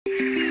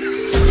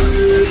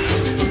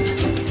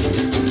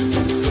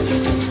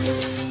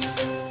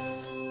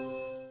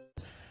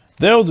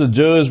There was a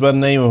judge by the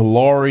name of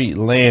Lori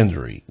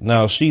Landry.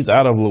 Now, she's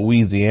out of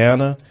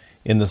Louisiana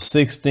in the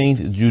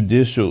 16th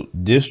Judicial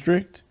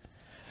District.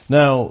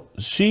 Now,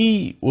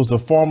 she was a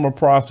former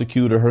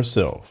prosecutor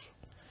herself,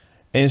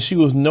 and she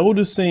was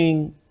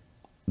noticing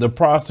the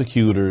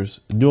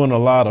prosecutors doing a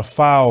lot of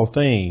foul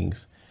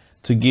things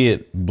to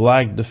get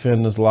black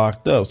defendants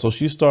locked up. So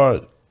she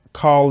started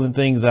calling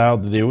things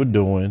out that they were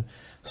doing,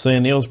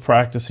 saying they was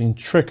practicing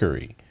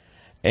trickery.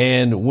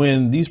 And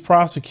when these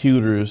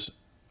prosecutors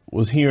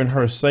was hearing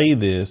her say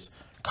this,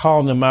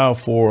 calling them out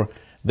for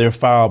their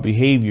foul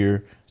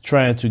behavior,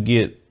 trying to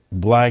get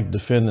black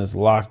defendants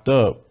locked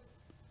up,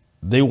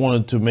 they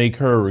wanted to make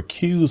her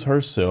recuse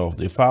herself.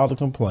 They filed a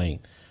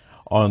complaint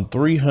on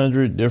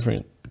 300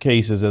 different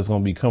cases that's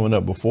going to be coming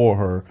up before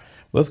her.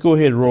 Let's go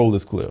ahead and roll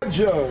this clip. The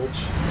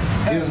judge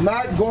is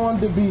not going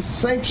to be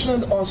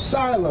sanctioned or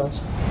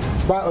silenced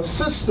by a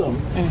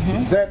system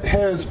that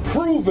has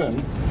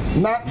proven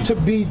not to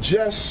be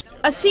just.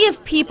 A sea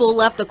of people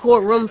left the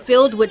courtroom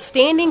filled with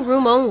standing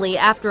room only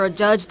after a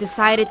judge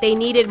decided they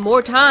needed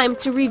more time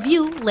to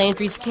review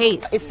Landry's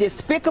case. It's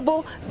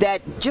despicable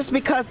that just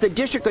because the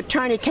district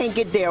attorney can't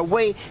get their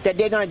way, that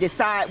they're going to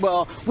decide,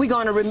 well, we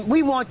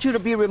want you to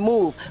be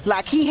removed,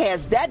 like he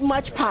has that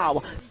much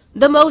power.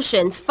 The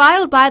motions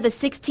filed by the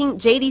 16th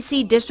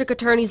JDC District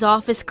Attorney's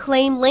Office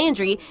claim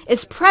Landry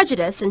is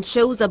prejudiced and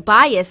shows a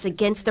bias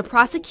against the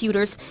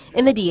prosecutors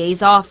in the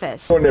DA's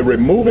office. When they're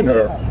removing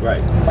her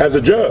as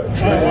a judge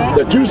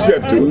that you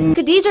said to.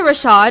 Khadijah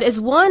Rashad is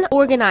one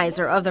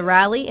organizer of the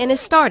rally and is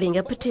starting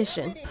a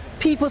petition.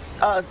 People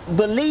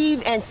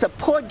believe and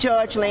support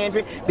Judge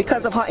Landry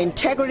because of her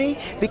integrity,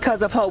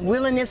 because of her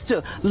willingness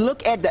to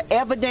look at the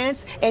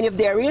evidence, and if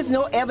there is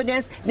no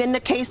evidence, then the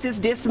case is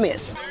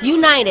dismissed.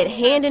 United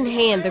hand in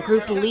hand, the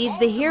group believes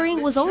the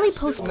hearing was only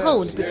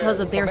postponed because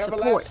of their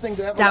support.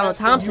 Donald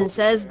Thompson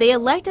says they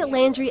elected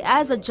Landry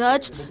as a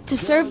judge to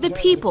serve the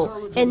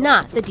people and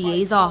not the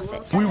DA's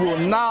office. We will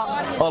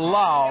not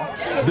allow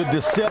the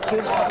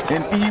deceptive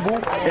and evil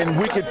and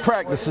wicked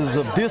practices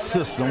of this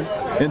system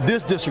and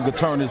this district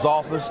attorney's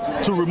office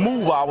to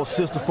remove our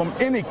sister from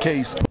any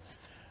case.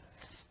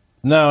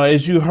 Now,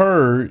 as you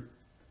heard,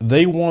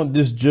 they want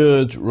this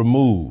judge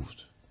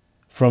removed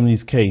from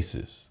these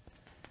cases.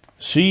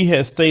 She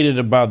has stated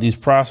about these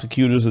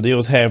prosecutors that they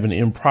was having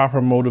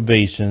improper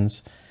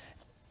motivations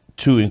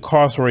to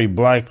incarcerate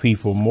black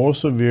people more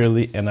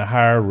severely and at a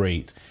higher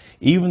rate,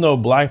 even though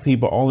black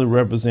people only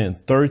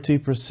represent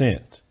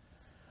 30%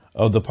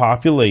 of the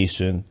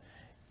population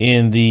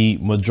in the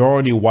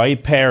majority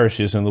white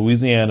parishes in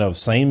Louisiana of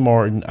St.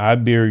 Martin,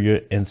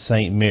 Iberia, and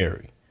St.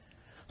 Mary.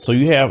 So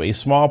you have a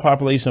small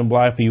population of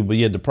black people, but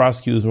yet the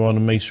prosecutors want to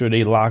make sure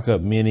they lock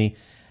up many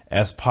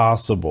as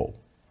possible.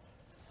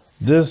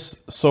 This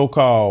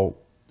so-called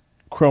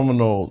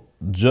criminal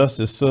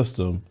justice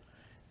system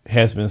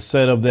has been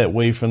set up that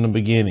way from the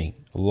beginning.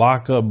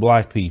 Lock up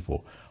black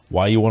people.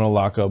 Why you want to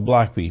lock up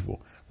black people?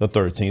 The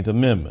 13th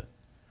Amendment.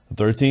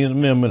 The 13th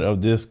Amendment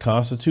of this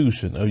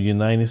Constitution of the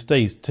United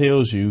States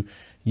tells you,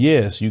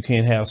 yes, you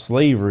can't have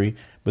slavery,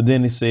 but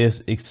then it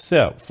says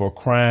except for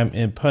crime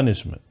and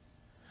punishment.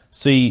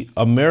 See,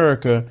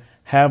 America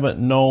haven't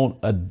known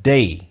a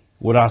day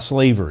without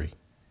slavery.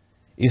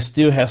 It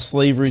still has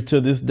slavery to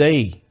this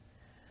day.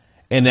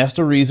 And that's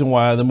the reason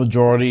why the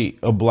majority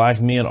of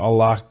black men are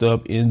locked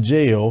up in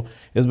jail,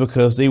 is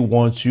because they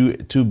want you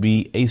to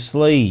be a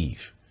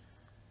slave.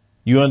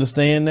 You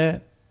understand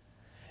that?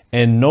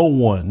 And no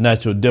one,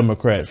 not your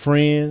Democrat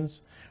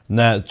friends,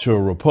 not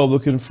your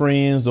Republican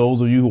friends,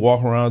 those of you who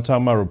walk around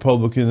talking about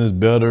Republican is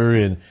better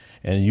and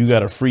you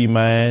got a free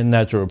mind,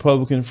 not your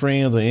Republican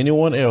friends or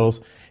anyone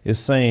else is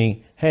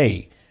saying,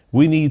 hey,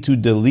 we need to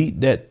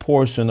delete that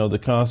portion of the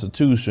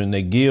Constitution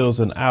that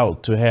gives an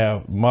out to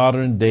have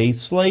modern day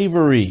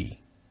slavery.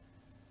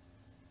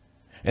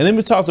 And let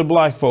me talk to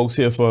black folks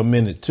here for a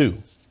minute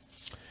too.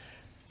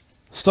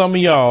 Some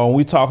of y'all,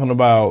 we talking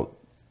about,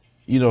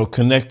 you know,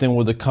 connecting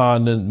with the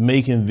continent,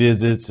 making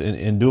visits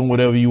and doing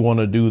whatever you want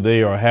to do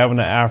there, or having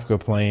an Africa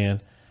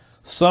plan.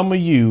 Some of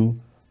you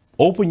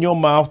open your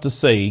mouth to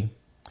say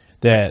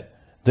that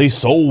they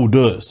sold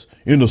us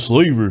in the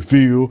slavery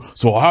field,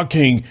 so I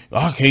can't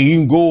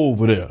even go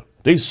over there.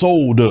 They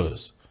sold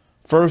us.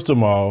 First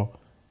of all,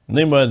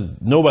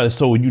 nobody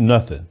sold you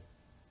nothing.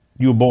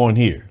 You were born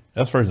here.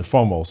 That's first and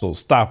foremost. So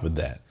stop with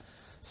that.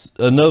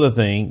 Another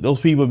thing,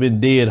 those people have been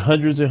dead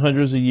hundreds and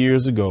hundreds of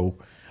years ago.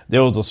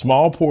 There was a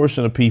small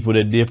portion of people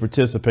that did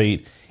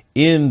participate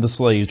in the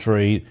slave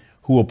trade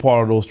who were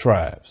part of those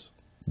tribes.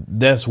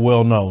 That's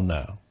well known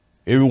now.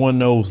 Everyone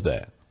knows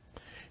that.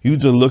 You're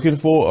just looking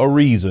for a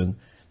reason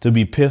to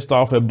be pissed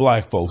off at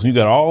black folks. You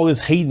got all this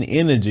hating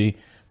energy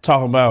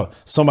talking about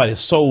somebody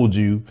sold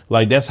you,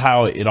 like that's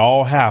how it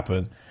all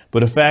happened. But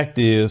the fact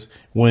is,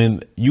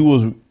 when you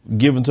was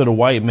given to the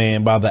white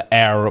man by the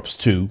Arabs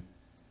too,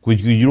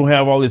 which you don't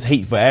have all this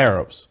hate for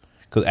Arabs,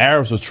 because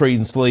Arabs was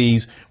trading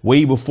slaves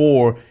way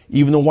before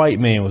even the white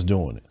man was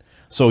doing it.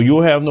 So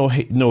you'll have no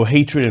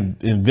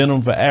hatred and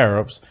venom for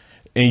Arabs,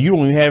 and you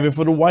don't even have it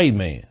for the white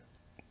man.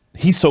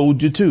 He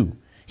sold you too.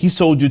 He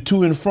sold you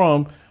to and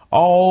from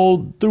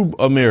all through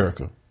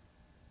America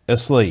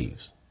as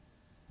slaves.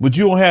 But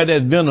you don't have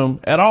that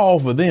venom at all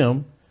for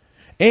them.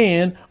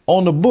 And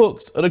on the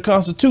books of the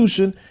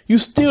Constitution, you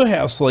still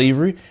have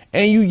slavery,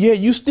 and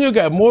you still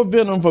got more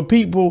venom for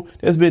people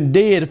that's been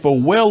dead for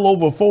well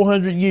over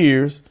 400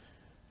 years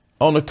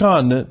on the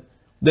continent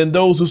than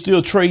those who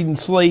still trading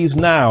slaves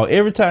now.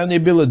 Every time they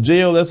build a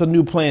jail, that's a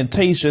new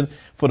plantation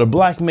for the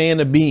black man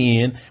to be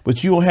in.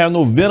 But you don't have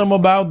no venom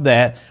about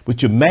that.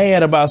 But you're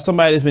mad about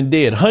somebody that's been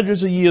dead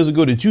hundreds of years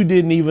ago that you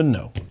didn't even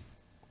know.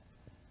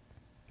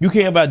 You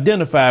can't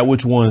identify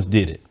which ones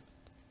did it.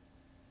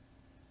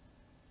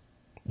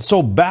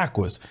 So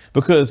backwards,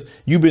 because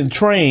you've been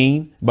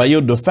trained by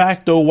your de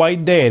facto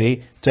white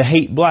daddy to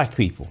hate black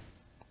people.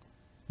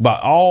 By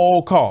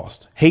all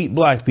costs, hate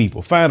black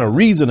people. Find a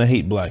reason to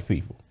hate black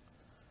people.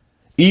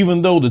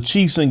 Even though the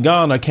chiefs in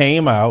Ghana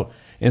came out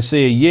and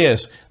said,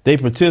 yes, they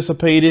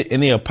participated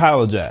and they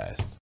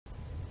apologized.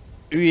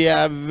 We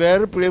are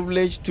very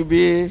privileged to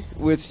be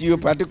with you,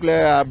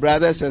 particularly our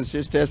brothers and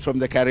sisters from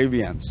the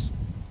Caribbean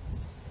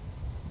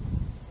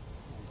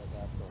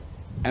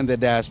and the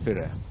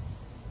diaspora.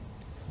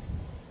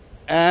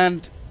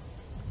 And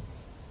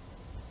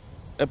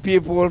the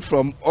people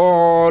from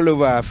all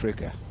over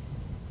Africa,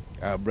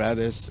 our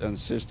brothers and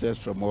sisters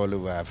from all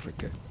over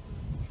Africa.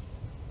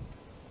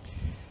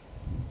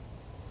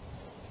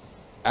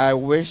 I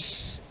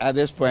wish at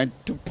this point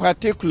to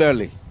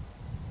particularly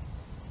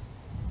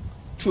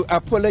to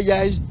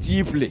apologize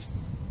deeply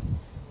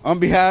on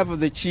behalf of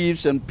the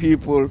chiefs and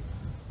people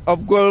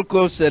of Gold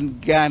Coast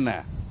and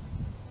Ghana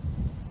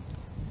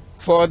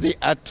for the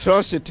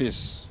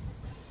atrocities,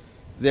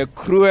 the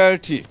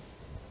cruelty,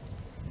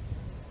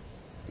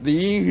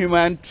 the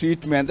inhuman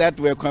treatment that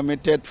were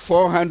committed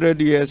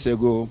 400 years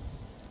ago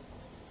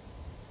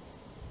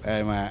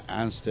by my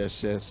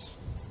ancestors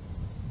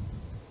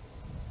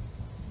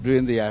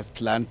during the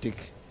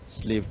Atlantic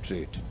slave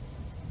trade,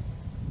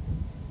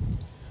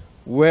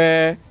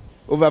 where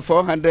over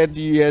 400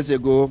 years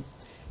ago,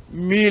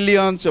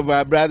 millions of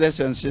our brothers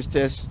and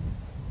sisters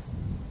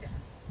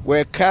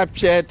were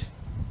captured,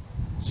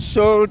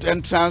 sold,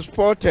 and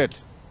transported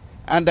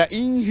under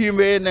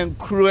inhumane and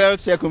cruel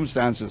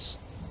circumstances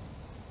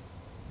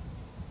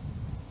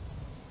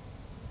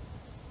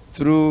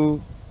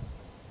through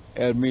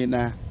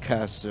Elmina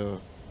Castle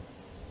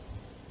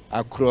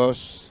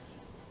across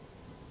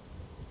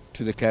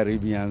to the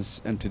Caribbean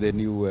and to the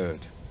New World.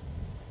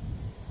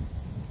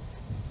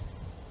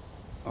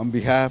 On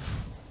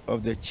behalf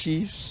of the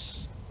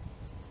chiefs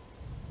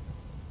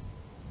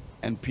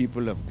and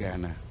people of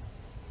Ghana,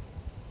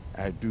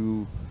 I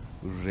do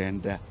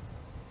render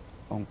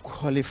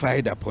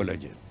unqualified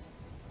apology,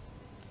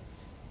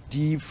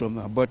 deep from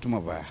the bottom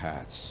of our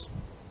hearts.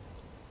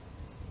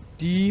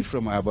 Deep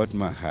from our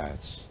bottom of our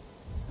hearts.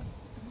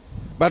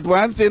 But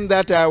one thing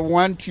that I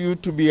want you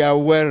to be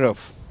aware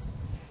of,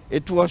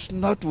 it was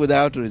not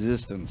without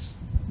resistance.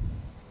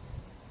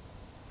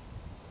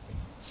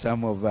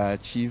 Some of our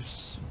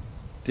chiefs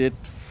did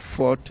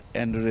fought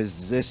and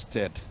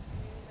resisted.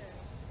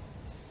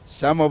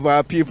 Some of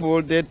our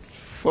people did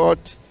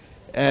fought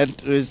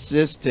and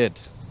resisted.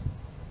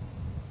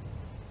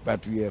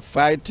 But we are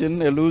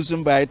fighting a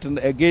losing battle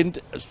against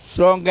a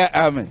stronger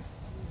army.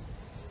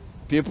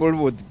 People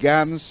with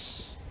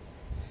guns,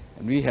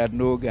 and we had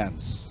no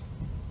guns.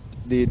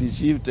 They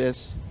deceived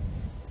us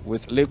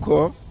with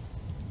liquor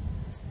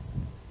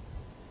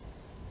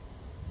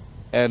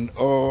and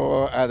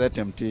all other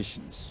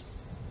temptations.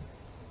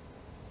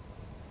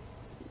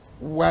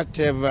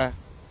 Whatever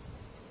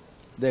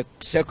the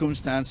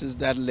circumstances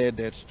that led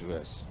us to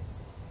us,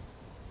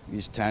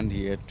 we stand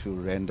here to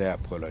render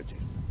apology.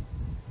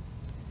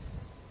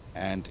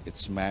 And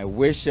it's my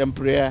wish and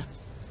prayer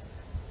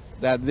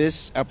that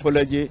this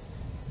apology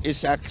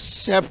is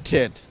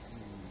accepted.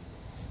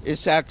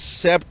 It's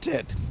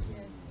accepted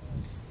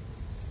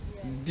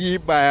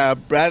deep by our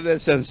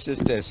brothers and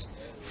sisters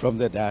from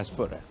the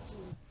diaspora.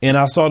 And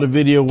I saw the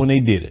video when they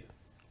did it.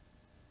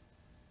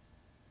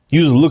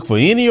 You just look for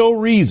any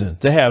old reason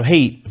to have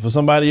hate for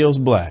somebody else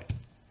black.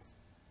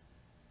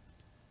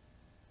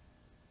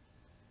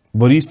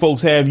 But these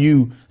folks have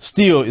you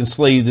still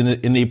enslaved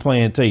in their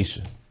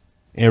plantation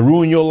and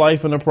ruin your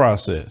life in the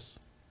process.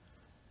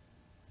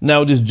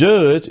 Now this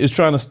judge is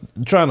trying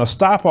to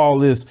stop all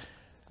this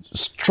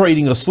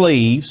trading of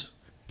slaves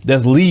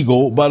that's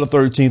legal by the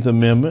 13th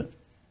Amendment.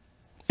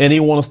 And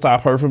they want to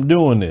stop her from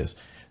doing this.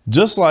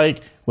 Just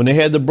like when they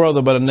had the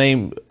brother by the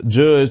name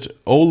Judge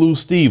Olu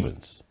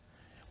Stevens,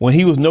 when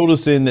he was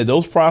noticing that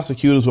those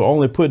prosecutors were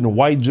only putting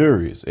white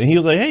juries. And he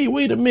was like, hey,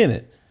 wait a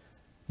minute.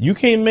 You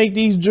can't make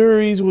these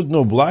juries with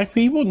no black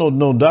people,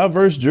 no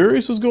diverse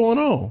juries. What's going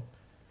on?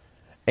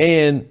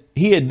 And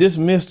he had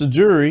dismissed the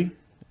jury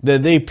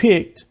that they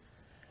picked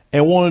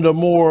and wanted a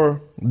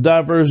more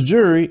diverse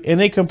jury, and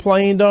they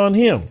complained on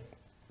him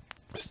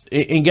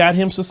and got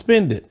him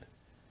suspended.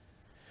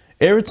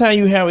 Every time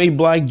you have a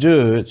black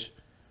judge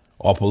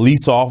or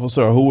police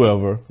officer or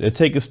whoever that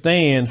take a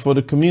stand for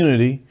the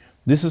community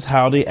This is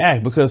how they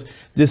act, because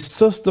this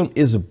system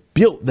is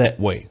built that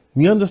way.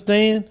 You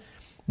understand?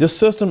 The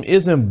system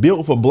isn't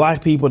built for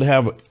black people to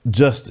have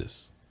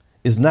justice.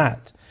 It's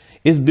not.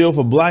 It's built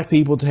for black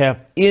people to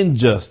have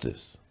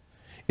injustice.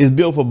 It's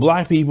built for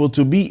black people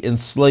to be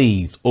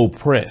enslaved,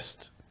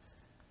 oppressed.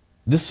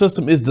 This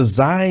system is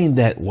designed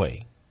that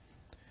way.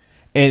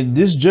 And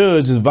this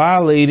judge is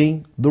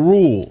violating the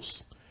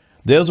rules.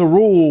 There's a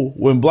rule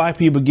when black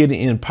people get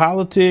in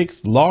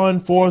politics, law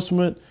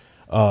enforcement,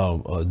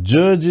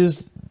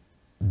 judges,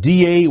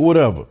 DA,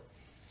 whatever.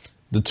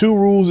 The two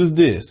rules is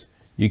this: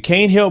 you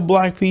can't help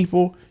black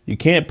people. You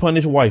can't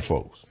punish white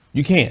folks.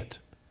 You can't.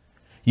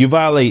 You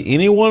violate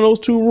any one of those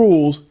two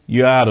rules,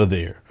 you're out of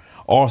there,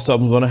 or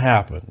something's going to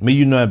happen. Maybe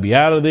you not be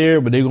out of there,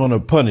 but they're going to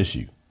punish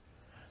you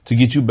to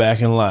get you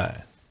back in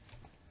line.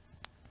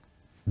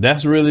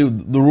 That's really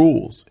the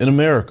rules in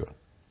America.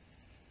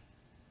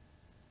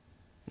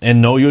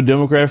 And no, your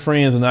Democrat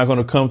friends are not going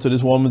to come to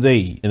this woman's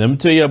aid. And let me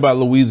tell you about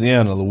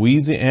Louisiana.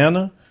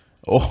 Louisiana,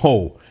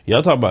 oh,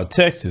 y'all talk about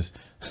Texas.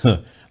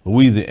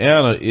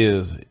 Louisiana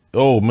is,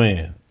 oh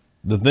man,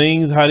 the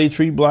things, how they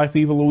treat black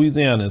people in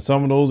Louisiana in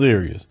some of those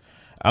areas.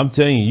 I'm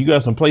telling you, you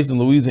got some places in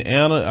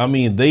Louisiana, I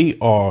mean, they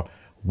are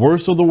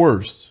worst of the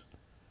worst.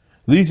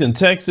 At least in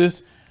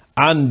Texas,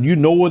 you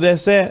know where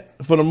that's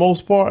at for the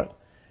most part.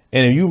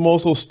 And if you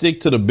also stick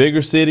to the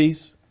bigger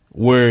cities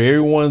where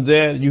everyone's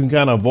at, you can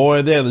kind of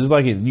avoid that. It's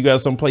like you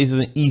got some places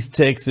in East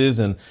Texas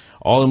and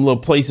all them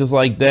little places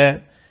like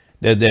that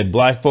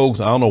black folks,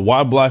 I don't know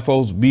why black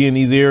folks be in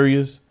these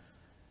areas.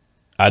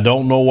 I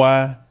don't know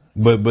why,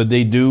 but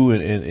they do.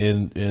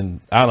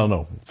 And I don't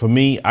know. For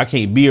me, I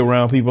can't be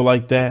around people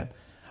like that.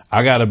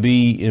 I got to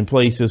be in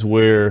places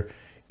where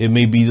it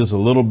may be just a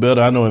little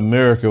better. I know in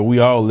America, we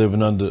all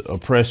living under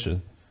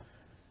oppression.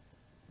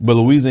 But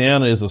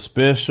Louisiana is a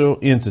special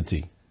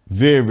entity,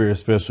 very, very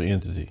special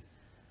entity.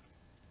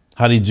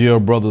 How they jail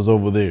brothers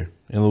over there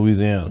in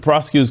Louisiana. The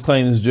prosecutors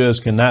claim this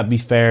judge cannot be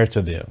fair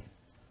to them.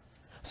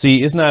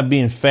 See, it's not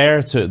being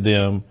fair to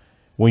them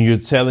when you're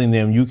telling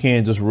them you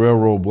can't just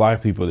railroad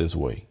black people this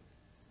way.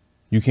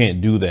 You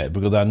can't do that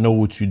because I know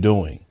what you're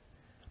doing.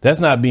 That's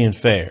not being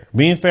fair.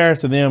 Being fair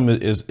to them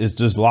is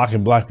just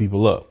locking black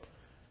people up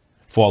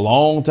for a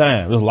long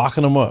time, just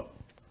locking them up,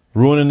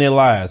 ruining their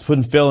lives,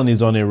 putting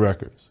felonies on their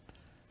records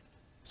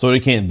so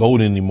they can't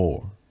vote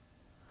anymore.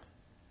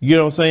 You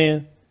know what I'm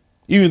saying?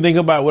 Even think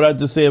about what I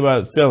just said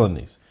about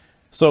felonies.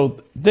 So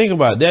think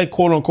about that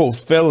quote unquote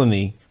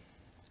felony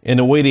and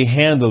the way they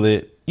handle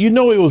it. You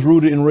know, it was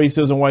rooted in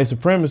racism, white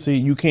supremacy.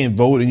 You can't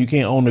vote and you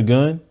can't own a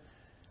gun.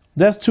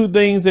 That's two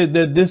things that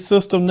this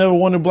system never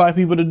wanted black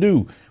people to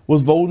do,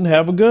 was vote and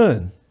have a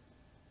gun.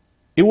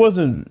 It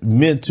wasn't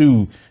meant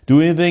to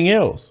do anything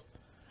else.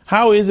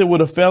 How is it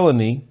with a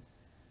felony?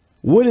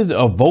 What is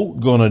a vote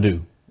going to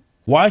do?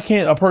 Why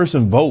can't a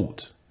person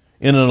vote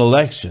in an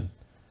election?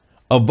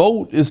 A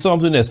vote is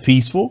something that's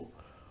peaceful.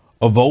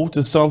 A vote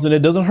is something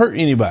that doesn't hurt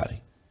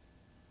anybody.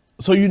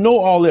 So you know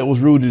all that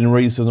was rooted in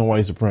racism and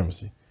white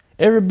supremacy.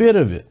 Every bit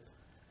of it.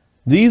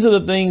 These are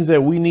the things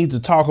that we need to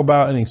talk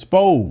about and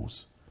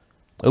expose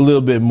a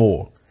little bit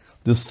more.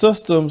 The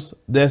systems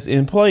that's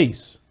in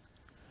place.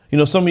 You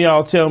know, some of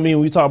y'all tell me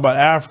when we talk about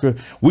Africa,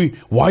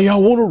 why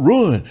y'all want to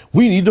run?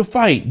 We need to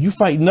fight. You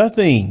fight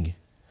nothing.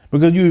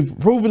 Because you've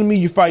proven to me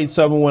you fight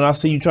something when I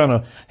see you trying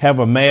to have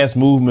a mass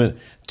movement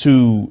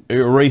to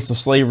erase the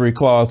slavery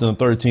clause in the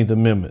 13th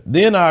Amendment.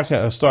 Then I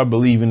can start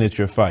believing that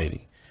you're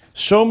fighting.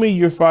 Show me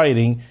you're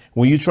fighting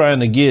when you're trying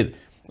to get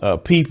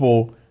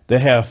people that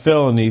have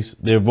felonies,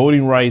 their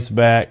voting rights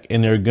back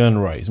and their gun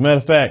rights. Matter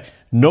of fact,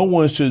 no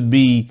one should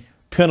be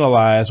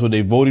penalized with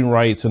their voting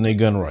rights and their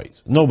gun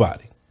rights.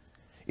 Nobody.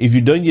 If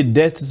you've done your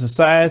debt to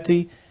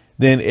society,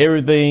 then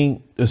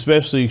everything,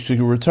 especially, should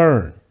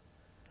return.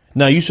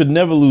 Now, you should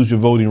never lose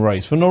your voting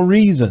rights for no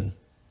reason.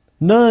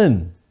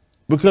 None.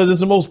 Because it's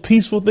the most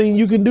peaceful thing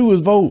you can do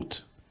is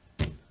vote.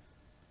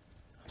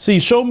 See,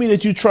 show me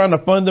that you're trying to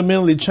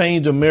fundamentally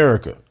change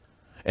America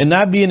and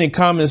not being in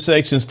comment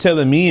sections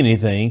telling me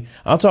anything.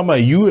 I'm talking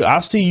about you. I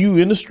see you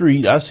in the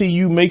street. I see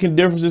you making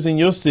differences in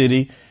your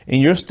city,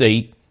 in your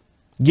state,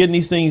 getting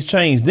these things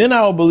changed. Then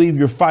I'll believe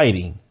you're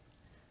fighting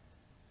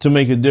to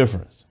make a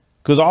difference.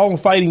 Because all the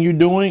fighting you're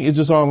doing is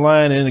just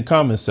online and in the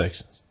comment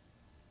sections.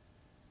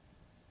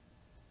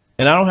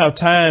 And I don't have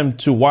time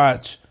to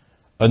watch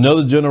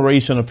another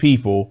generation of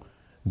people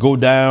go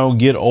down,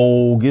 get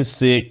old, get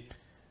sick,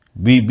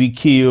 be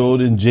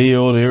killed and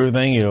jailed and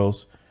everything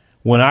else,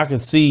 when I can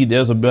see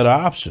there's a better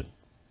option.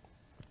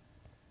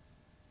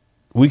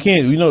 We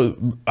can't, you know,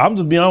 I'm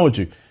just being honest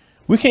with you.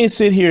 We can't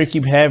sit here and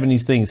keep having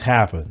these things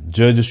happen.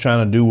 Judges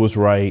trying to do what's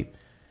right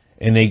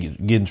and they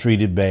getting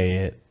treated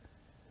bad.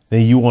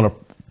 Then you want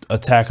to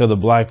attack other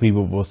black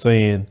people for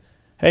saying,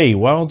 hey,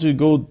 why don't you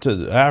go to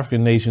the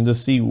African nation to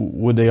see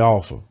what they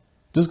offer?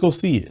 Just go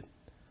see it.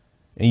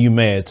 And you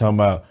mad talking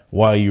about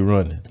why you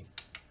running.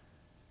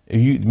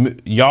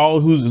 If y'all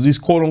who's these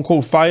quote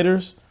unquote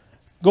fighters,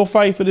 go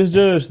fight for this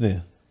judge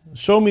then.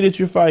 Show me that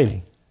you're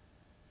fighting.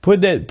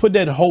 Put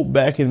that hope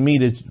back in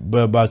me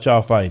about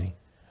y'all fighting.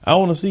 I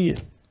want to see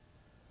it.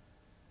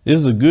 This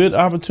is a good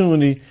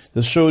opportunity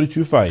to show that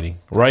you're fighting.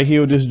 Right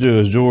here with this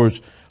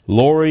judge,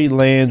 Lori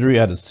Landry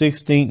out of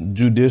 16th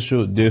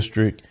Judicial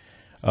District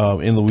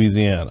in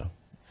Louisiana.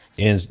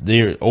 And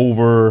they're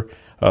over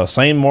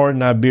St.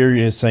 Martin,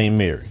 Iberia, and St.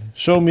 Mary.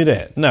 Show me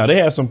that. Now, they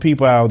have some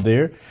people out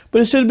there,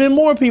 but it should have been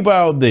more people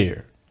out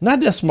there. Not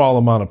that small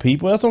amount of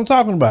people. That's what I'm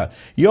talking about.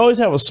 You always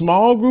have a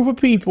small group of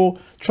people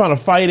trying to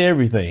fight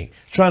everything,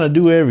 trying to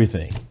do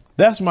everything.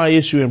 That's my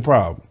issue and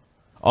problem.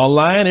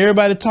 Online,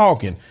 everybody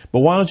talking, but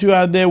why aren't you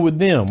out there with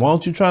them? Why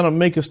aren't you trying to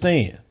make a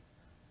stand?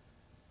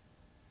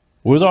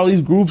 Where's all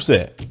these groups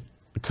at?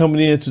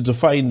 Coming in to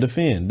fight and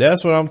defend.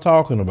 That's what I'm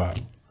talking about.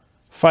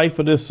 Fight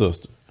for this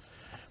sister.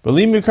 But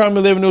leave me a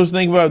comment, let me know what you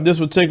think about this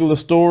particular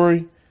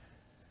story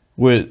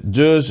with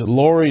Judge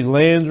Lori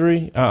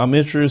Landry. I'm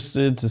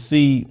interested to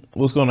see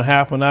what's going to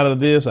happen out of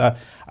this. I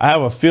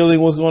have a feeling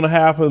what's going to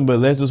happen, but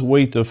let's just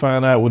wait to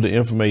find out what the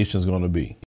information is going to be.